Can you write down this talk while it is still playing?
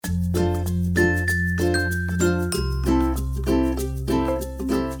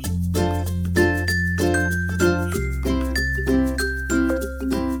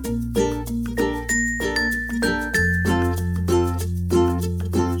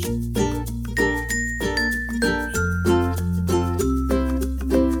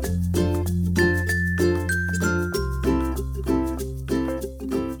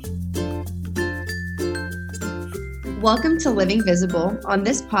Welcome to Living Visible. On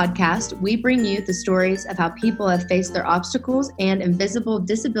this podcast, we bring you the stories of how people have faced their obstacles and invisible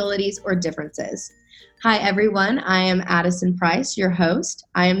disabilities or differences. Hi, everyone. I am Addison Price, your host.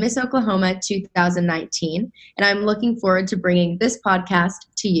 I am Miss Oklahoma 2019, and I'm looking forward to bringing this podcast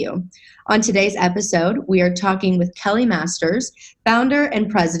to you. On today's episode, we are talking with Kelly Masters, founder and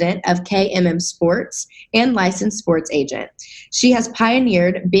president of KMM Sports and licensed sports agent. She has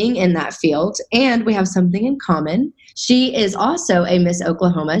pioneered being in that field, and we have something in common. She is also a Miss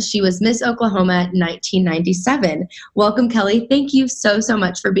Oklahoma. She was Miss Oklahoma 1997. Welcome, Kelly. Thank you so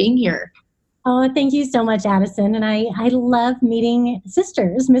much for being here. Oh, thank you so much, Addison. And I love meeting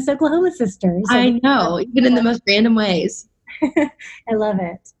sisters, Miss Oklahoma sisters. I know, even in the most random ways. I love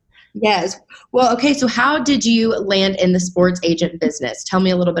it. Yes. Well, okay. So how did you land in the sports agent business? Tell me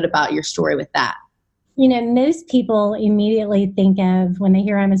a little bit about your story with that. You know, most people immediately think of, when they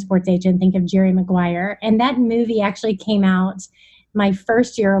hear I'm a sports agent, think of Jerry Maguire. And that movie actually came out my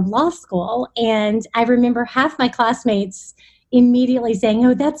first year of law school. And I remember half my classmates immediately saying,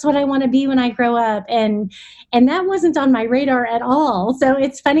 oh, that's what I want to be when I grow up. And that wasn't on my radar at all. So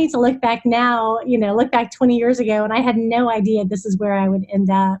it's funny to look back now, look back 20 years ago, and I had no idea this is where I would end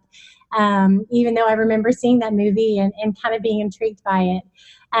up. Even though I remember seeing that movie and kind of being intrigued by it.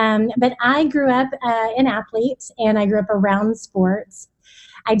 But I grew up an athlete, and I grew up around sports.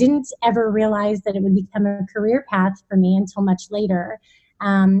 I didn't ever realize that it would become a career path for me until much later.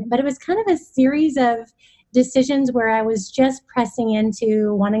 But it was kind of a series of decisions where I was just pressing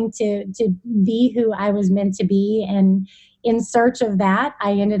into wanting to be who I was meant to be. And in search of that,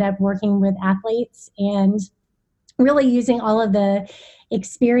 I ended up working with athletes and really using all of the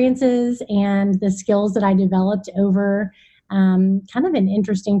experiences and the skills that I developed over kind of an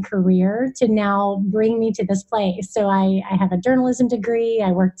interesting career to now bring me to this place. So I have a journalism degree.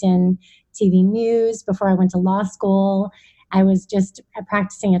 I worked in TV news before I went to law school. I was just a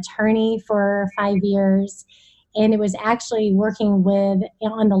practicing attorney for 5 years. And it was actually working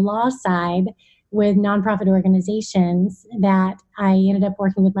on the law side with nonprofit organizations that I ended up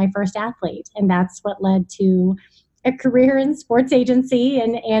working with my first athlete. And that's what led to a career in sports agency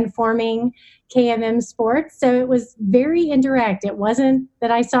and forming KMM Sports. So it was very indirect. It wasn't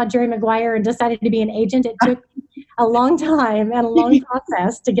that I saw Jerry Maguire and decided to be an agent. It took a long time and a long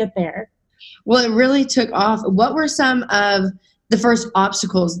process to get there. Well, it really took off. What were some of the first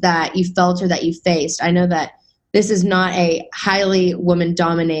obstacles that you felt or that you faced? I know that this is not a highly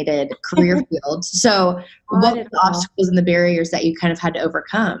woman-dominated career field. So what were the obstacles and the barriers that you kind of had to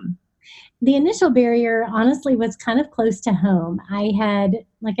overcome? The initial barrier, honestly, was kind of close to home. I had,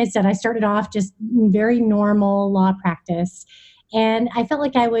 like I said, I started off just very normal law practice. And I felt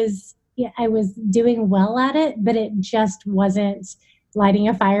like I was doing well at it, but it just wasn't lighting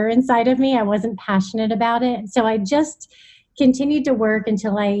a fire inside of me. I wasn't passionate about it. So I just continued to work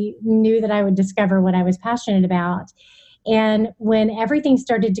until I knew that I would discover what I was passionate about. And when everything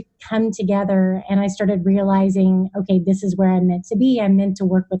started to come together and I started realizing, okay, this is where I'm meant to be, I'm meant to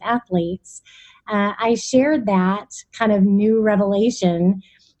work with athletes, I shared that kind of new revelation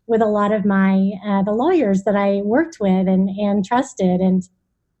with a lot of the lawyers that I worked with and trusted. And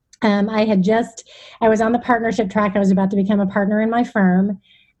I was on the partnership track. I was about to become a partner in my firm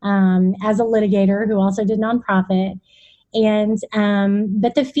as a litigator who also did nonprofit. And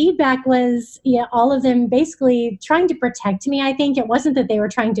but the feedback was, all of them basically trying to protect me. I think it wasn't that they were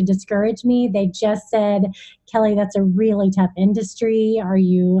trying to discourage me. They just said, Kelly, that's a really tough industry. Are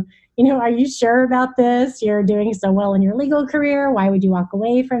you sure about this? You're doing so well in your legal career. Why would you walk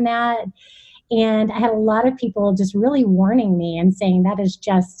away from that? And I had a lot of people just really warning me and saying that is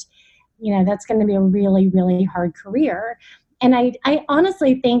just, that's going to be a really, really hard career. And I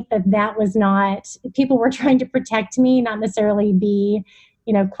honestly think that was not, people were trying to protect me, not necessarily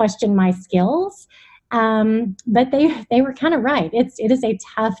question my skills. But they were kind of right. It is a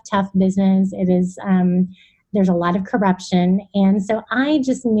tough business. It is, there's a lot of corruption. And so I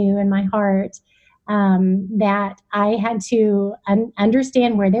just knew in my heart that I had to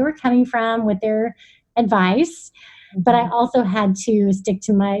understand where they were coming from with their advice. But I also had to stick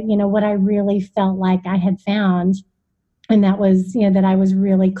to my, what I really felt like I had found. And that was, that I was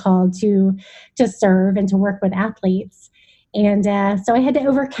really called to serve and to work with athletes. And so I had to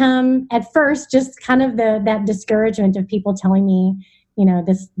overcome at first just kind of that discouragement of people telling me,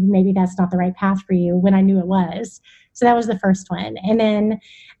 maybe that's not the right path for you, when I knew it was. So that was the first one. And then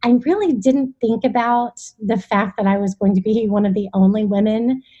I really didn't think about the fact that I was going to be one of the only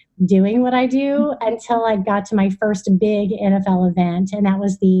women doing what I do until I got to my first big NFL event, and that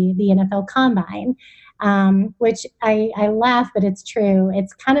was the NFL Combine. which I laugh, but it's true.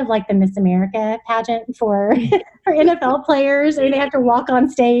 It's kind of like the Miss America pageant for for NFL players. I mean, they have to walk on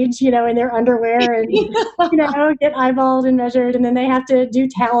stage, in their underwear and, get eyeballed and measured. And then they have to do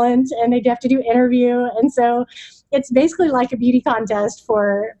talent and they have to do interview. And so it's basically like a beauty contest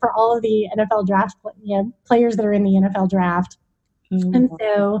for all of the NFL draft, players that are in the NFL draft. Mm-hmm. And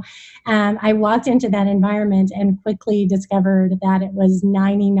so I walked into that environment and quickly discovered that it was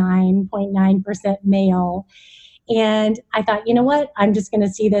 99.9% male. And I thought, you know what? I'm just going to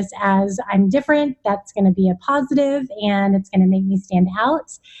see this as I'm different. That's going to be a positive and it's going to make me stand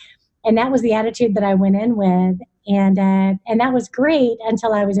out. And that was the attitude that I went in with. And that was great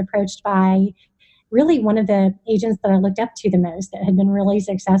until I was approached by really one of the agents that I looked up to the most that had been really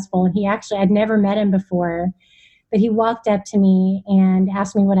successful. And I'd never met him before, but he walked up to me and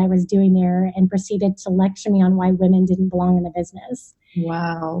asked me what I was doing there and proceeded to lecture me on why women didn't belong in the business.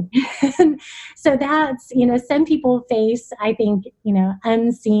 Wow. So that's, some people face, I think,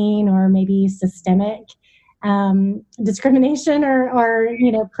 unseen or maybe systemic discrimination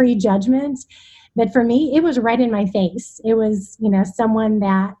or prejudgment. But for me, it was right in my face. It was, someone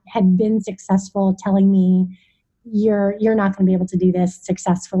that had been successful telling me, you're not going to be able to do this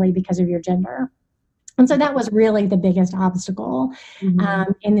successfully because of your gender. And so that was really the biggest obstacle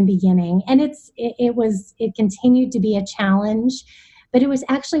in the beginning. And it continued to be a challenge, but it was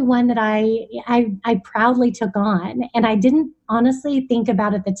actually one that I proudly took on. And I didn't honestly think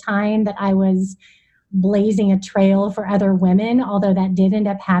about at the time that I was blazing a trail for other women, although that did end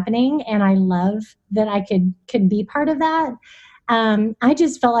up happening. And I love that I could be part of that. I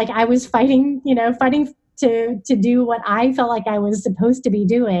just felt like I was fighting to do what I felt like I was supposed to be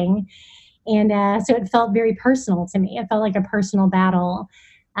doing. And so it felt very personal to me. It felt like a personal battle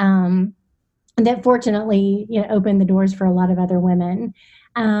that fortunately, opened the doors for a lot of other women.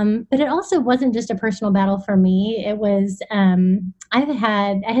 But it also wasn't just a personal battle for me. It was, I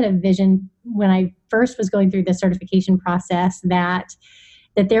had a vision when I first was going through the certification process that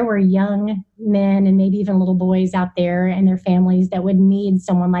there were young men and maybe even little boys out there and their families that would need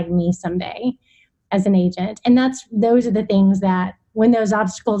someone like me someday as an agent. And those are the things that when those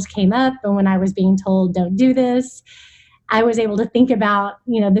obstacles came up and when I was being told, don't do this, I was able to think about,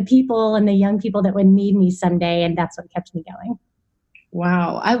 the people and the young people that would need me someday. And that's what kept me going.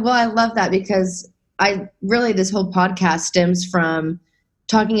 Wow. I love that because this whole podcast stems from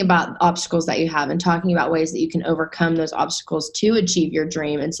talking about obstacles that you have and talking about ways that you can overcome those obstacles to achieve your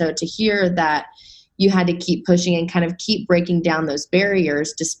dream. And so to hear that you had to keep pushing and kind of keep breaking down those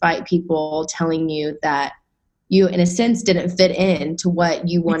barriers despite people telling you that you, in a sense, didn't fit in to what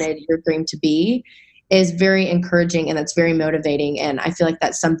you wanted your dream to be is very encouraging and that's very motivating. And I feel like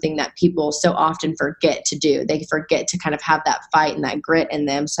that's something that people so often forget to do. They forget to kind of have that fight and that grit in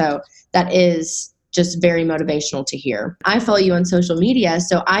them. So that is just very motivational to hear. I follow you on social media,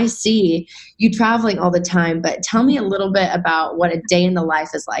 so I see you traveling all the time, but tell me a little bit about what a day in the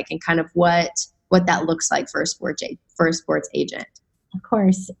life is like and kind of what that looks like for a sports agent. Of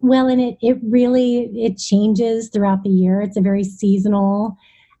course. Well, and it really changes throughout the year. It's a very seasonal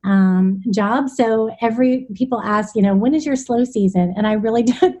job. So people ask, when is your slow season? And I really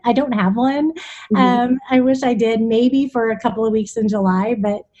don't have one. I wish I did, maybe for a couple of weeks in July,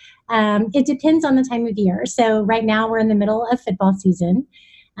 but it depends on the time of year. So right now we're in the middle of football season.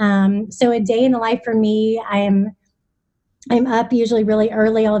 So a day in the life for me, I'm up usually really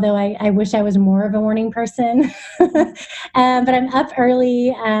early, although I wish I was more of a morning person. But I'm up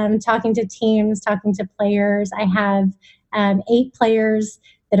early, talking to teams, talking to players. I have 8 players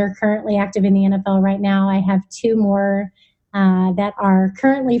that are currently active in the NFL right now. I have 2 more that are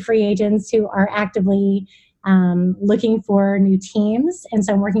currently free agents who are actively looking for new teams. And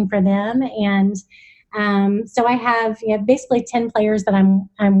so I'm working for them. And so I have basically 10 players that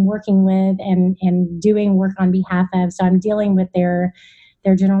I'm working with and doing work on behalf of. So I'm dealing with their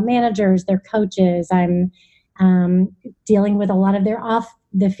general managers, their coaches. I'm dealing with a lot of their off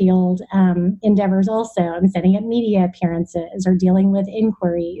the field endeavors also. I'm setting up media appearances or dealing with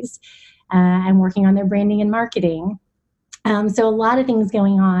inquiries. I'm working on their branding and marketing. So a lot of things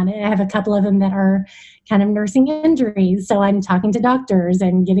going on. I have a couple of them that are kind of nursing injuries. So I'm talking to doctors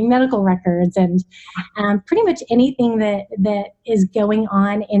and getting medical records and pretty much anything that is going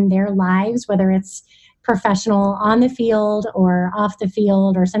on in their lives, whether it's professional on the field or off the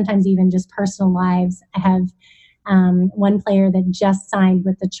field, or sometimes even just personal lives. I have one player that just signed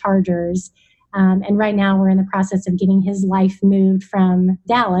with the Chargers. And right now we're in the process of getting his life moved from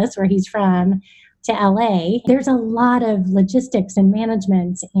Dallas, where he's from, to LA. There's a lot of logistics and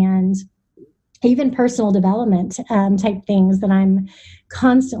management and even personal development type things that I'm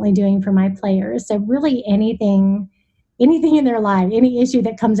constantly doing for my players. So really anything in their life, any issue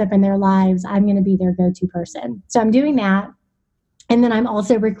that comes up in their lives, I'm going to be their go-to person. So I'm doing that. And then I'm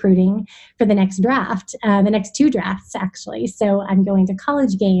also recruiting for the next draft, the next 2 drafts, actually. So I'm going to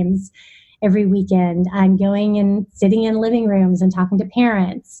college games every weekend. I'm going and sitting in living rooms and talking to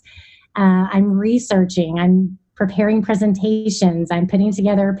parents. I'm researching. I'm preparing presentations. I'm putting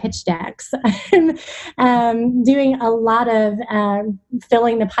together pitch decks. I'm doing a lot of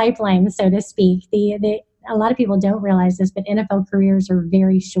filling the pipeline, so to speak. A lot of people don't realize this, but NFL careers are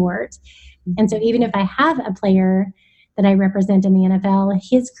very short. And so even if I have a player that I represent in the NFL,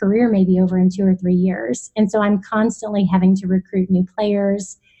 his career may be over in 2 or 3 years. And so I'm constantly having to recruit new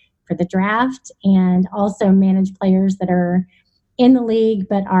players for the draft and also manage players that are in the league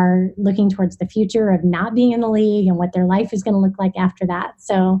but are looking towards the future of not being in the league and what their life is going to look like after that.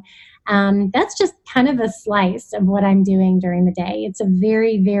 So that's just kind of a slice of what I'm doing during the day. It's a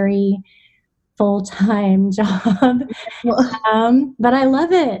very, very full-time job. But I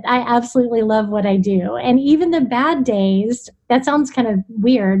love it. I absolutely love what I do. And even the bad days, that sounds kind of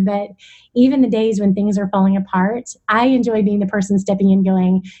weird, but even the days when things are falling apart, I enjoy being the person stepping in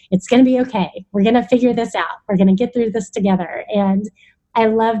going, it's going to be okay. We're going to figure this out. We're going to get through this together. And I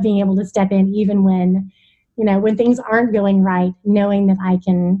love being able to step in even when things aren't going right, knowing that I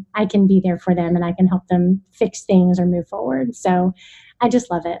can be there for them and I can help them fix things or move forward. So I just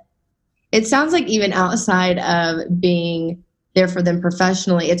love it. It sounds like even outside of being there for them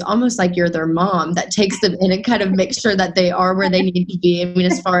professionally, it's almost like you're their mom that takes them in and kind of makes sure that they are where they need to be. I mean,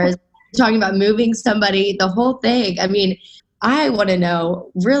 as far as talking about moving somebody, the whole thing. I mean, I want to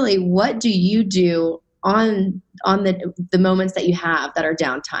know really, what do you do on the moments that you have that are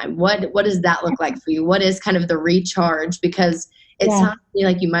downtime? What does that look like for you? What is kind of the recharge? Because it sounds to me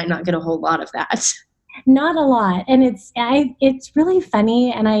like you might not get a whole lot of that. Not a lot. And it's really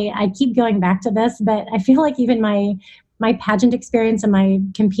funny. And I keep going back to this, but I feel like even my pageant experience and my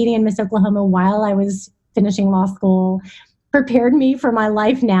competing in Miss Oklahoma while I was finishing law school prepared me for my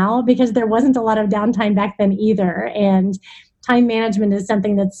life now, because there wasn't a lot of downtime back then either. And time management is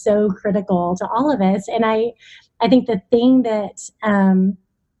something that's so critical to all of us. And I think the thing that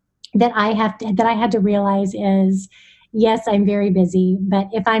I had to realize is, yes, I'm very busy, but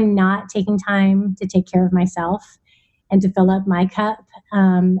if I'm not taking time to take care of myself and to fill up my cup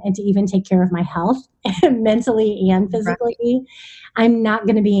and to even take care of my health mentally and physically, I'm not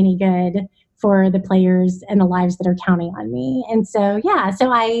going to be any good for the players and the lives that are counting on me. And so,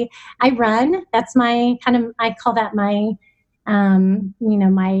 so I run. That's my I call that my,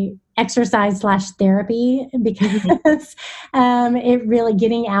 my exercise / therapy, because it really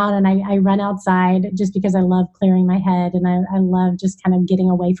getting out, and I run outside just because I love clearing my head, and I love just kind of getting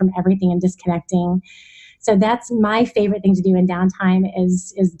away from everything and disconnecting. So that's my favorite thing to do in downtime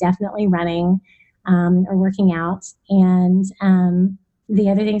is definitely running or working out. And the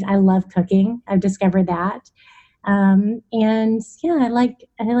other things, I love cooking. I've discovered that. And I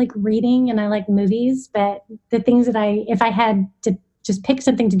like reading and I like movies, but the things that if I had to just pick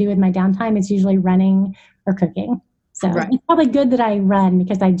something to do with my downtime, it's usually running or cooking. So It's probably good that I run,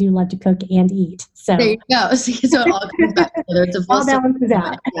 because I do love to cook and eat. So there you go. So it all comes back together. It's a full all balances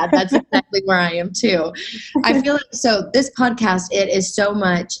out. Yeah, that's exactly where I am too. I feel like, so this podcast, it is so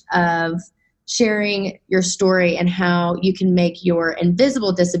much of sharing your story and how you can make your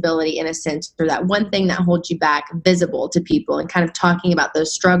invisible disability, in a sense, or that one thing that holds you back, visible to people, and kind of talking about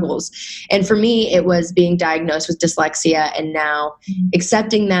those struggles. And for me, it was being diagnosed with dyslexia, and now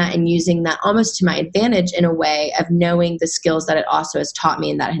accepting that and using that almost to my advantage in a way of knowing the skills that it also has taught me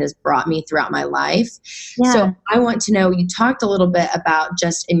and that has brought me throughout my life. Yeah. So I want to know, you talked a little bit about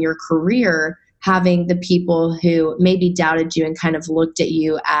just in your career, having the people who maybe doubted you and kind of looked at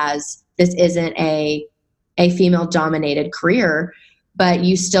you as, this isn't a female dominated career, but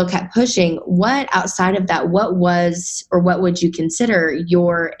you still kept pushing. What outside of that, what was, or what would you consider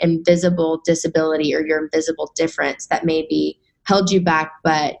your invisible disability or your invisible difference that maybe held you back,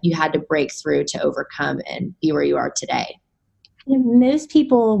 but you had to break through to overcome and be where you are today? Most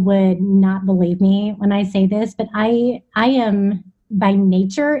people would not believe me when I say this, but I am by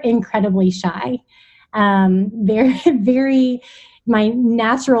nature incredibly shy. Very, very, my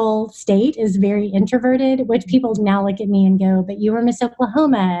natural state is very introverted, which people now look at me and go, but you were Miss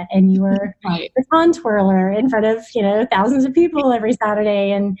Oklahoma and you were a pond twirler in front of, thousands of people every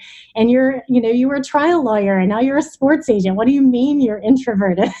Saturday. And you were a trial lawyer and now you're a sports agent. What do you mean you're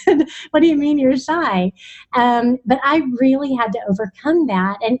introverted? What do you mean you're shy? But I really had to overcome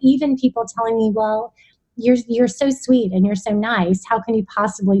that. And even people telling me, well, you're so sweet and you're so nice. How can you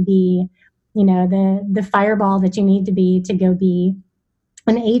possibly be the fireball that you need to be to go be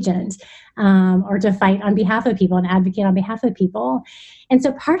an agent, or to fight on behalf of people and advocate on behalf of people. And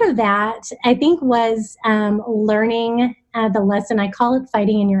so part of that, I think, was learning the lesson. I call it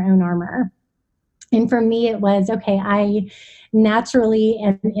fighting in your own armor. And for me, it was, okay, I naturally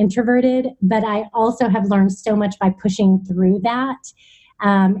am introverted, but I also have learned so much by pushing through that,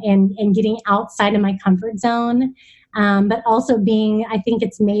 and getting outside of my comfort zone. But also I think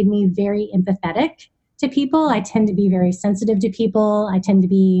it's made me very empathetic to people. I tend to be very sensitive to people. I tend to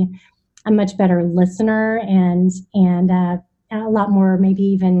be a much better listener and a lot more maybe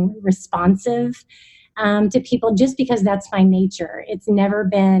even responsive to people, just because that's my nature. I've never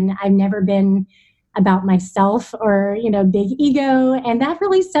been about myself or, big ego. And that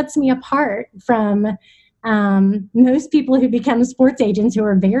really sets me apart from most people who become sports agents, who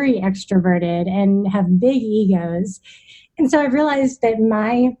are very extroverted and have big egos. And so I realized that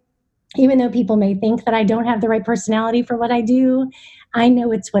even though people may think that I don't have the right personality for what I do, I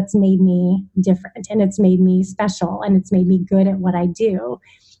know it's what's made me different, and it's made me special, and it's made me good at what I do.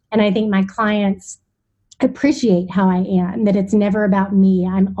 And I think my clients appreciate how I am, that it's never about me.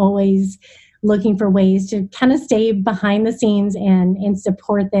 I'm always looking for ways to kind of stay behind the scenes and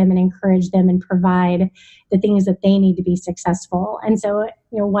support them and encourage them and provide the things that they need to be successful. And so,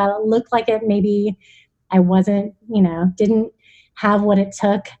 while it looked like it, maybe I wasn't, didn't have what it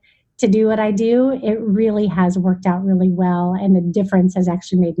took to do what I do, it really has worked out really well. And the difference has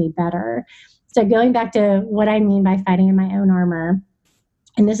actually made me better. So going back to what I mean by fighting in my own armor,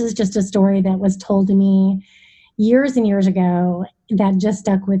 and this is just a story that was told to me years and years ago that just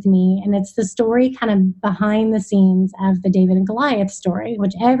stuck with me. And it's the story kind of behind the scenes of the David and Goliath story,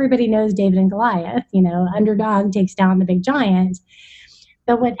 which everybody knows David and Goliath, underdog takes down the big giant.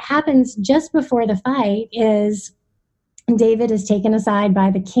 But what happens just before the fight is David is taken aside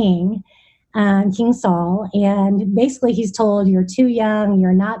by the king, King Saul, and basically he's told, you're too young,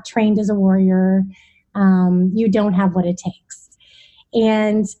 you're not trained as a warrior, you don't have what it takes.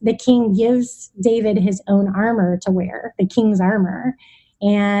 And the king gives David his own armor to wear, the king's armor.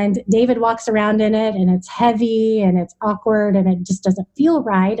 And David walks around in it, and it's heavy and it's awkward and it just doesn't feel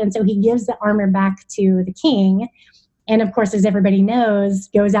right. And so he gives the armor back to the king. And of course, as everybody knows,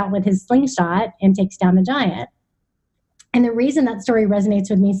 goes out with his slingshot and takes down the giant. And the reason that story resonates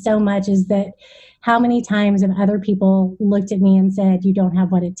with me so much is that how many times have other people looked at me and said, you don't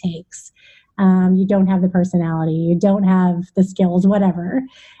have what it takes. You don't have the personality, you don't have the skills, whatever.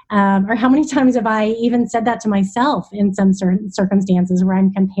 Or how many times have I even said that to myself in some certain circumstances where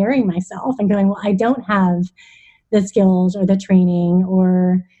I'm comparing myself and going, well, I don't have the skills or the training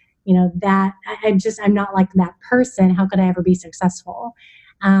or, that I'm not like that person. How could I ever be successful?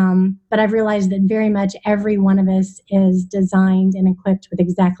 But I've realized that very much every one of us is designed and equipped with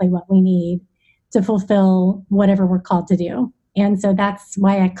exactly what we need to fulfill whatever we're called to do. And so that's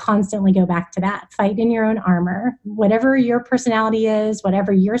why I constantly go back to that. Fight in your own armor. Whatever your personality is,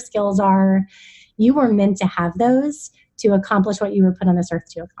 whatever your skills are, you were meant to have those to accomplish what you were put on this earth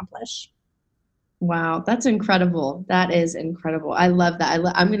to accomplish. Wow, that's incredible. That is incredible. I love that.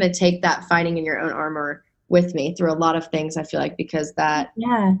 I'm going to take that fighting in your own armor with me through a lot of things, I feel like, because that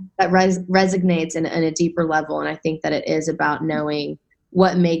resonates in a deeper level. And I think that it is about knowing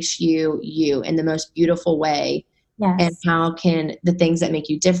what makes you you in the most beautiful way. Yes. And how can the things that make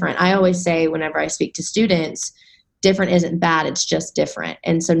you different. I always say whenever I speak to students, different isn't bad, it's just different.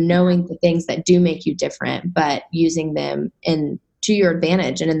 And so knowing the things that do make you different, but using them to your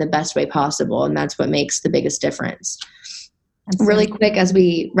advantage and in the best way possible. And that's what makes the biggest difference. Absolutely. Really quick, as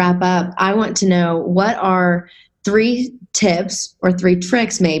we wrap up, I want to know, what are 3 tips or 3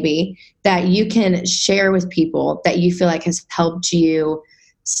 tricks maybe that you can share with people that you feel like has helped you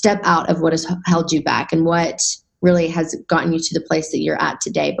step out of what has held you back and what really has gotten you to the place that you're at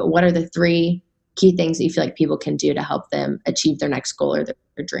today? But what are the 3 key things that you feel like people can do to help them achieve their next goal or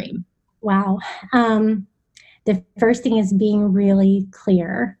their dream? Wow. The first thing is being really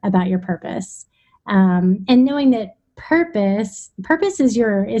clear about your purpose, and knowing that purpose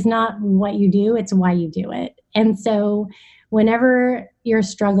is not what you do, it's why you do it. And so whenever you're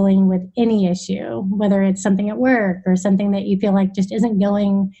struggling with any issue, whether it's something at work or something that you feel like just isn't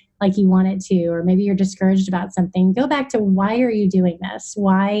going like you want it to, or maybe you're discouraged about something, go back to, why are you doing this?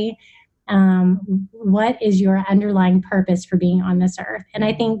 Why, what is your underlying purpose for being on this earth? And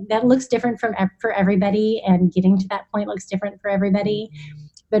I think that looks different for everybody, and getting to that point looks different for everybody.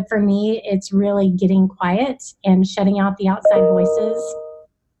 But for me, it's really getting quiet and shutting out the outside voices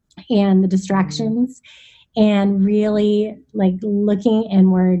and the distractions, and really like looking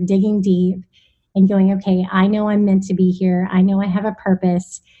inward, digging deep and going, okay, I know I'm meant to be here. I know I have a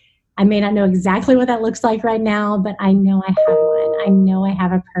purpose. I may not know exactly what that looks like right now, but I know I have one. I know I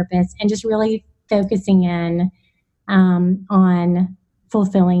have a purpose, and just really focusing in on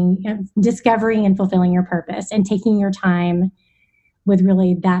discovering and fulfilling your purpose, and taking your time with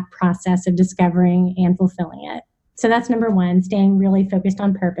really that process of discovering and fulfilling it. So that's number one, staying really focused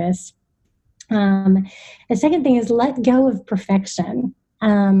on purpose. The second thing is let go of perfection.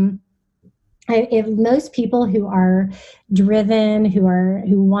 If most people who are driven, who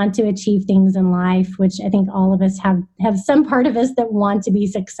want to achieve things in life, which I think all of us have some part of us that want to be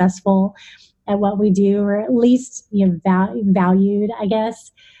successful at what we do, or at least valued, I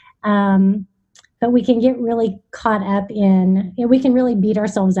guess. But we can get really caught up we can really beat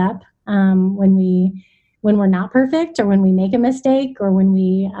ourselves up when we're not perfect, or when we make a mistake, or when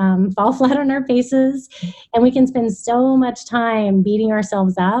we fall flat on our faces. And we can spend so much time beating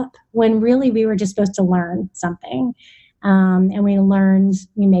ourselves up when really we were just supposed to learn something. And we learned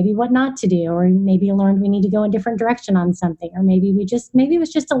maybe what not to do, or maybe learned we need to go a different direction on something, or maybe it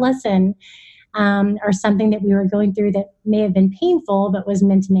was just a lesson, or something that we were going through that may have been painful, but was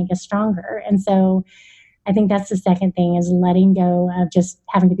meant to make us stronger. And so I think that's the second thing, is letting go of just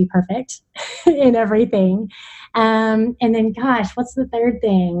having to be perfect in everything. And then, what's the third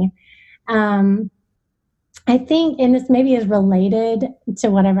thing? I think, and this maybe is related to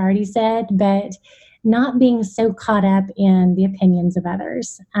what I've already said, but not being so caught up in the opinions of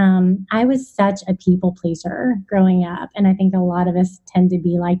others. I was such a people pleaser growing up, and I think a lot of us tend to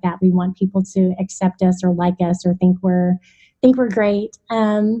be like that. We want people to accept us, or like us, or think we're great.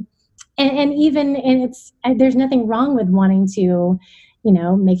 There's nothing wrong with wanting to,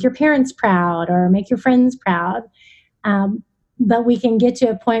 make your parents proud or make your friends proud. But we can get to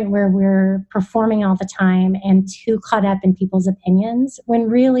a point where we're performing all the time and too caught up in people's opinions, when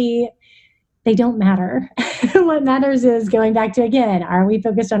really they don't matter. What matters is going back to, again, are we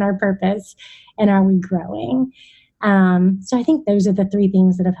focused on our purpose, and are we growing? So I think those are the three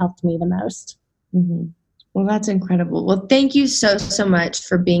things that have helped me the most. Mm-hmm. Well, that's incredible. Well, thank you so much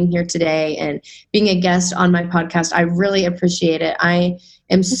for being here today and being a guest on my podcast. I really appreciate it. I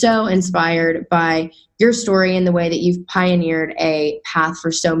am so inspired by your story and the way that you've pioneered a path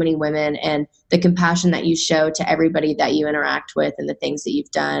for so many women, and the compassion that you show to everybody that you interact with, and the things that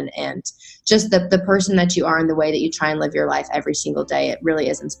you've done, and just the person that you are, and the way that you try and live your life every single day. It really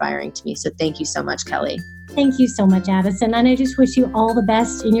is inspiring to me. So thank you so much, Kelly. Thank you so much, Addison. And I just wish you all the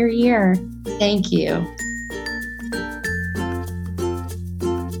best in your year. Thank you.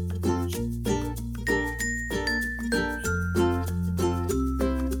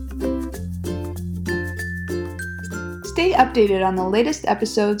 Stay updated on the latest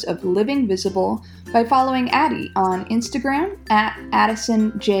episodes of Living Visible by following Addie on Instagram at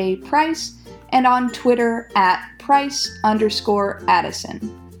Addison J. Price, and on Twitter at Price_Addison.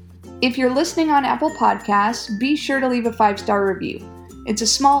 If you're listening on Apple Podcasts, be sure to leave a 5-star review. It's a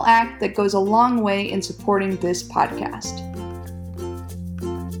small act that goes a long way in supporting this podcast.